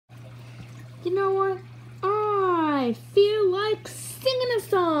You know what? I feel like singing a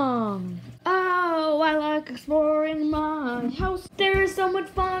song. Oh, I like exploring my house. There's so much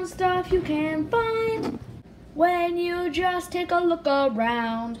fun stuff you can find when you just take a look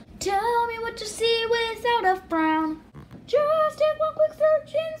around. Tell me what you see without a frown. Just take one quick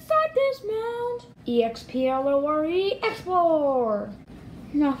search inside this mound. E-X-P-L-O-R-E, explore.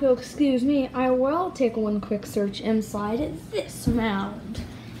 Now if you'll excuse me, I will take one quick search inside this mound.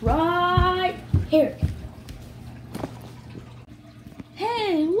 Right here.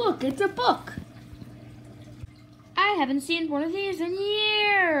 Hey, look, it's a book. I haven't seen one of these in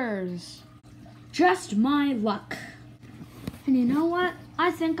years. Just my luck. And you know what?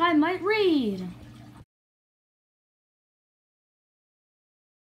 I think I might read.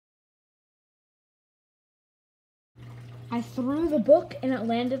 I threw the book and it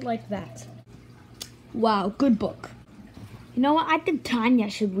landed like that. Wow, good book. You know what? I think Tanya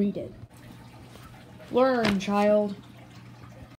should read it. Learn, child.